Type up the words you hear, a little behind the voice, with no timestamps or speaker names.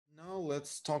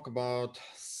let's talk about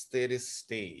steady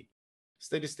state.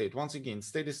 Steady state, once again,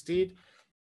 steady state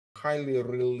highly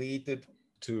related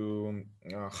to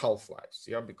half-lives,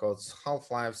 yeah, because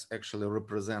half-lives actually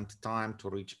represent time to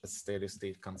reach a steady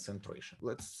state concentration.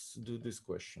 Let's do this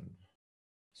question.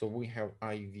 So we have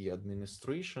IV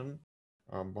administration,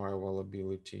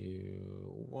 bioavailability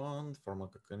 1,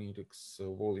 pharmacokinetics,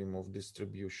 volume of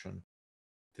distribution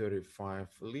 35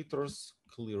 liters,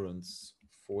 clearance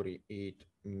 48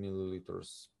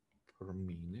 milliliters per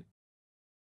minute,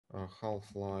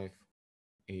 half-life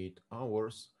 8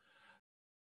 hours.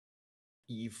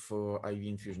 If IV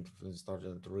infusion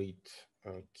started at rate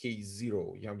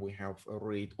K0, yeah, we have a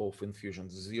rate of infusion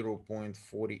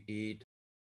 0.48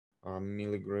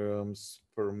 milligrams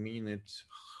per minute.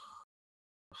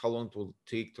 How long it will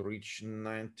take to reach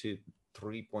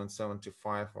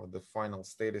 93.75 of the final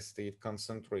steady state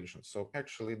concentration? So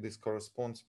actually this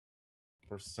corresponds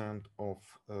percent of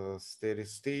steady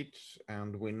state,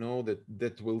 and we know that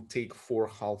that will take 4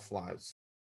 half-lives.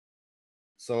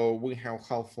 So we have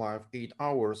half-life 8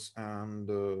 hours, and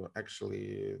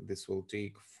actually this will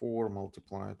take 4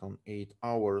 multiplied on 8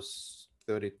 hours,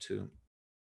 32.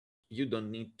 You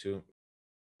don't need to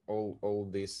all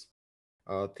these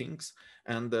things,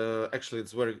 and actually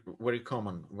it's very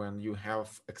common when you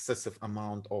have excessive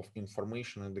amount of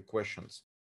information in the questions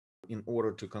in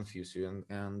order to confuse you,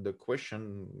 and the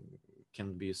question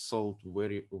can be solved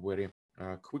very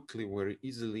quickly, very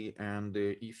easily. And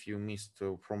if you missed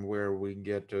from where we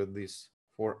get this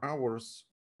 4 hours,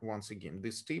 once again,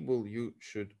 this table, you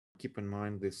should keep in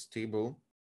mind this table.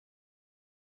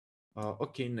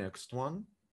 Okay, next one.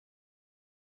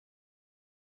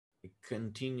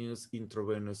 Continuous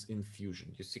intravenous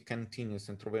infusion. You see, continuous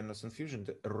intravenous infusion,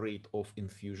 the rate of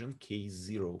infusion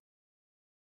K0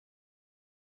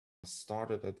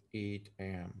 started at 8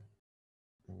 a.m.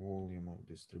 Volume of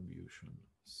distribution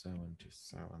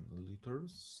 77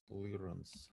 liters,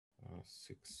 clearance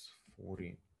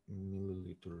 640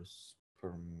 milliliters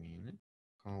per minute,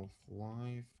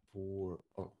 half-life for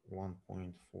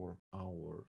 1.4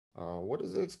 hours. What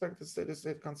is the expected steady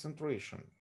state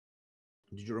concentration?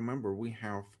 Did you remember we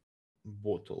have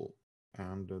bottle,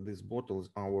 and this bottle is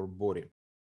our body.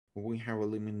 We have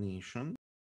elimination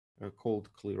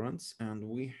called clearance, and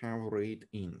we have rate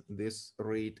in. This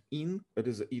rate in, it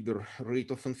is either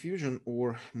rate of infusion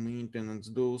or maintenance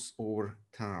dose over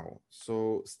tau.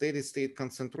 So steady state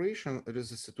concentration, it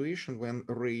is a situation when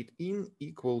rate in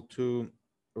equal to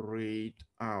rate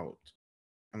out.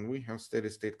 And we have steady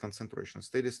state concentration.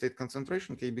 Steady state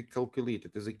concentration can be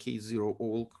calculated as a K0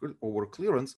 over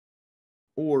clearance,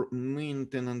 or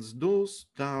maintenance dose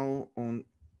tau on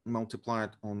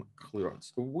multiplied on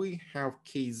clearance. We have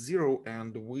K0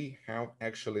 and we have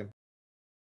actually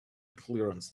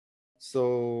clearance.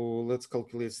 So let's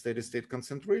calculate steady state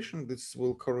concentration. This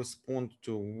will correspond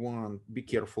to 1, be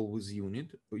careful with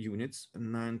units,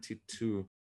 92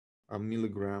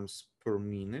 milligrams per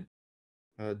minute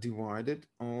divided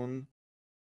on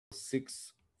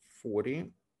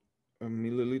 640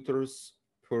 milliliters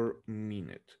per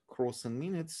minute. Crossing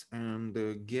minutes and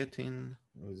getting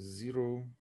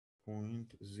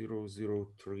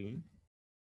 0.003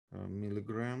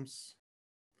 milligrams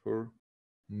per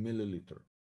milliliter.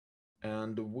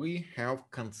 And we have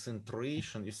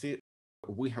concentration, you see,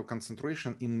 we have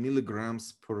concentration in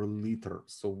milligrams per liter.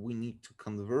 So we need to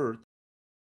convert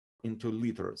into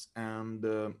liters. And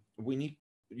we need,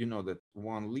 you know, that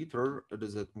 1 liter, it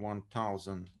is at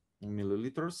 1,000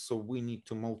 milliliters. So we need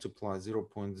to multiply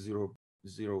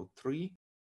 0.003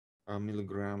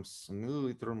 milligrams per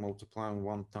milliliter, multiply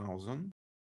 1,000,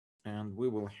 and we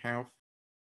will have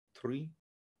 3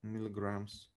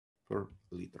 milligrams per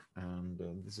liter. And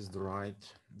this is the right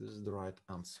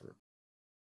answer.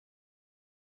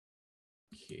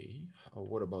 Okay,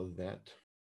 what about that?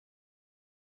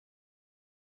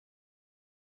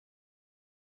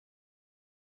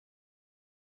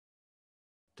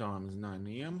 Time is 9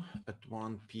 a.m. at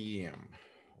 1 p.m.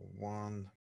 1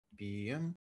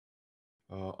 p.m.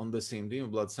 On the same day, a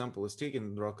blood sample is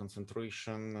taken, drug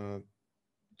concentration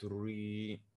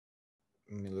 3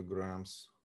 milligrams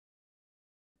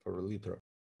per liter.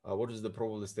 What is the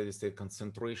probable steady state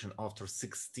concentration after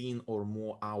 16 or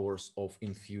more hours of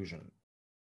infusion?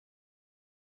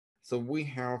 So we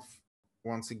have,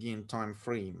 once again, time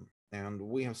frame, and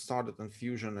we have started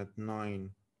infusion at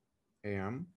 9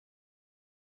 a.m.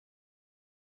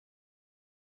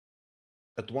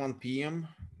 At 1 p.m.,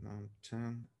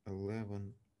 10,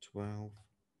 11, 12,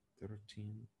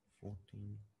 13,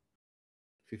 14,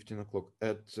 15 o'clock.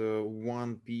 At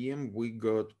 1 p.m., we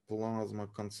got plasma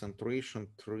concentration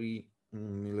 3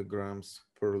 milligrams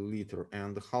per liter,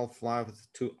 and the half-life is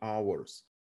 2 hours.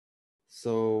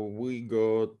 So we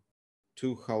got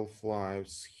 2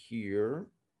 half-lives here.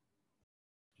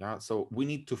 Yeah, so we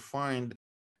need to find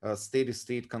a steady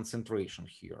state concentration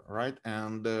here, right?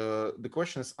 And the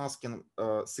question is asking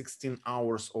 16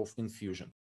 hours of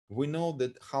infusion. We know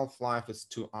that half-life is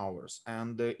 2 hours,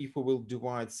 and if we will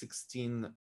divide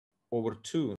 16 over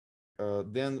 2,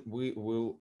 then we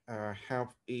will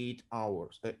have 8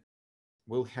 hours.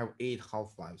 We'll have 8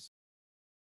 half-lives.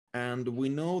 And we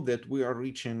know that we are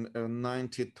reaching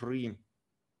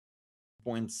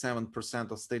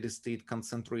 93.7% of steady state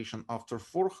concentration after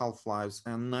 4 half-lives,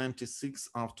 and 96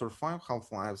 after 5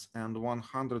 half-lives, and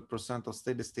 100% of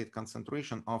steady state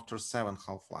concentration after 7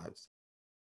 half-lives.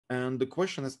 And the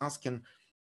question is asking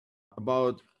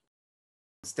about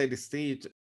steady state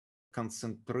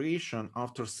concentration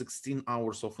after 16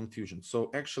 hours of infusion. So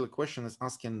actually the question is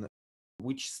asking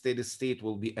which steady state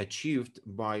will be achieved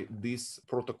by this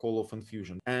protocol of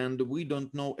infusion. And we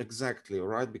don't know exactly,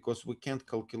 right? Because we can't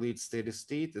calculate steady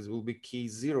state. It will be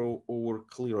K0 over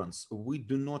clearance. We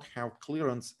do not have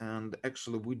clearance, and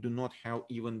actually we do not have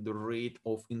even the rate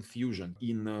of infusion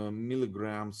in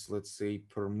milligrams, let's say,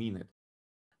 per minute.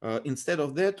 Instead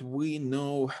of that, we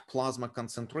know plasma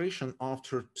concentration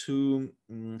after 2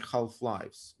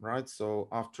 half-lives, right? So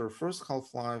after first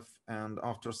half-life and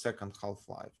after second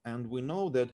half-life. And we know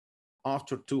that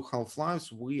after 2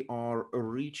 half-lives, we are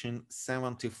reaching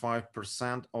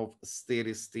 75% of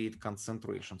steady state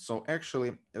concentration. So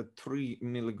actually 3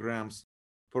 milligrams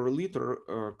per liter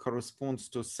corresponds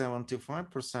to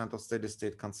 75% of steady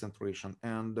state concentration,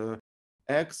 and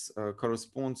X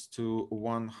corresponds to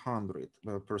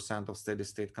 100% of steady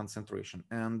state concentration.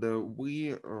 And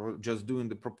we are just doing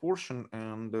the proportion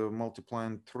and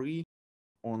multiplying 3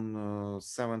 on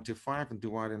 75 and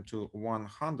dividing to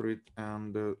 100.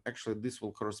 And actually this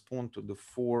will correspond to the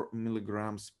 4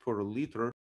 milligrams per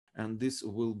liter. And this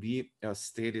will be a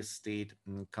steady state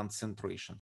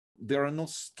concentration. There are no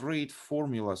straight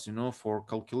formulas, for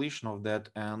calculation of that,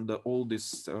 and all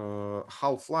these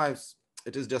half-lives.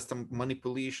 It is just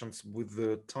manipulations with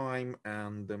the time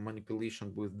and the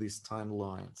manipulation with this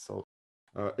timeline. So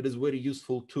it is very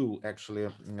useful tool actually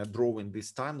drawing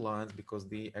these timelines, because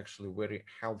they actually very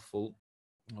helpful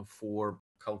for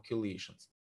calculations.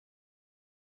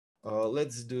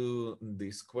 Let's do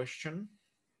this question.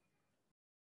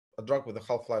 A drug with a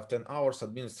half-life 10 hours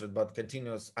administered by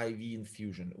continuous IV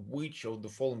infusion. Which of the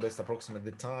following best approximate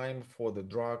the time for the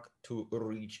drug to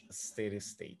reach steady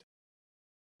state?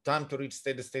 Time to reach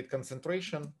steady state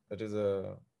concentration, it is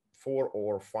a 4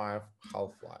 or 5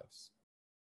 half-lives.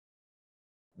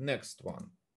 Next one,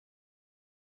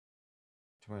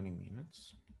 20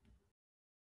 minutes.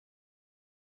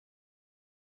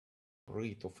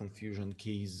 Rate of infusion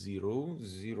K0,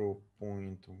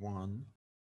 0.1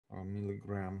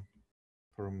 milligram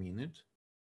per minute.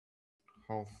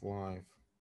 Half-life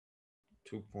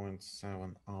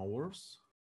 2.7 hours.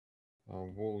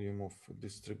 Volume of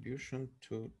distribution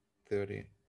to 30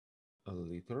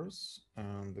 liters,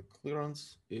 and the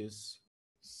clearance is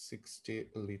 60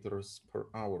 liters per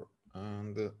hour.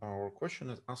 And our question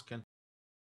is asking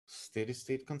steady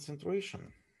state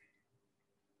concentration.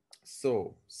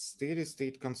 So steady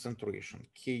state concentration,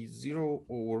 K0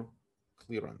 over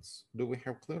clearance. Do we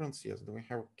have clearance? Yes. Do we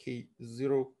have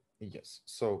K0? Yes.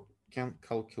 So can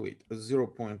calculate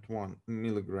 0.1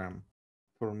 milligram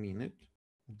per minute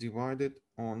divided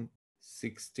on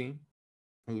 60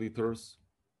 liters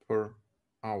per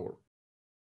hour.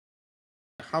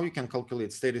 How you can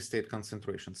calculate steady state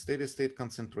concentration? Steady state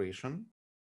concentration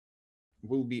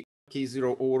will be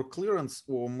K0 over clearance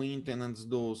or maintenance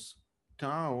dose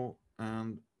tau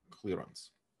and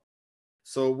clearance.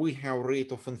 So we have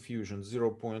rate of infusion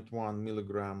 0.1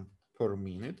 milligram per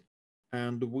minute,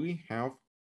 and we have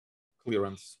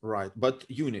clearance, right? But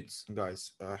units,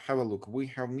 guys, have a look. We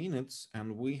have minutes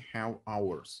and we have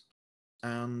hours.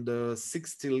 And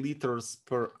 60 liters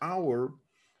per hour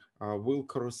will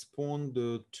correspond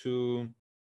to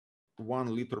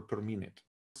 1 liter per minute.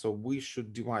 So we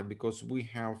should divide, because we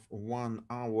have 1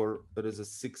 hour, that is a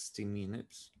 60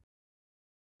 minutes.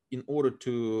 In order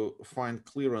to find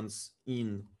clearance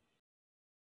in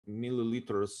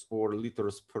milliliters or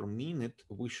liters per minute,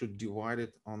 we should divide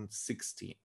it on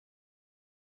 60.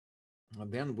 And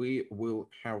then we will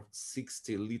have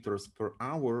 60 liters per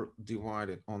hour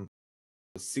divided on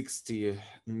 60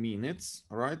 minutes,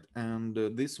 right? And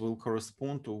this will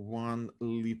correspond to 1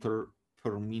 liter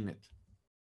per minute.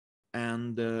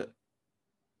 And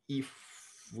if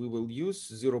we will use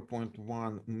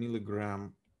 0.1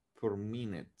 milligram per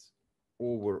minute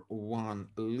over 1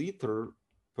 liter,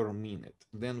 per minute.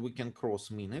 Then we can cross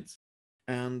minutes,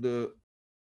 and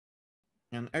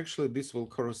actually this will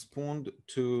correspond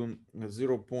to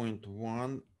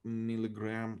 0.1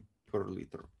 milligram per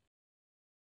liter.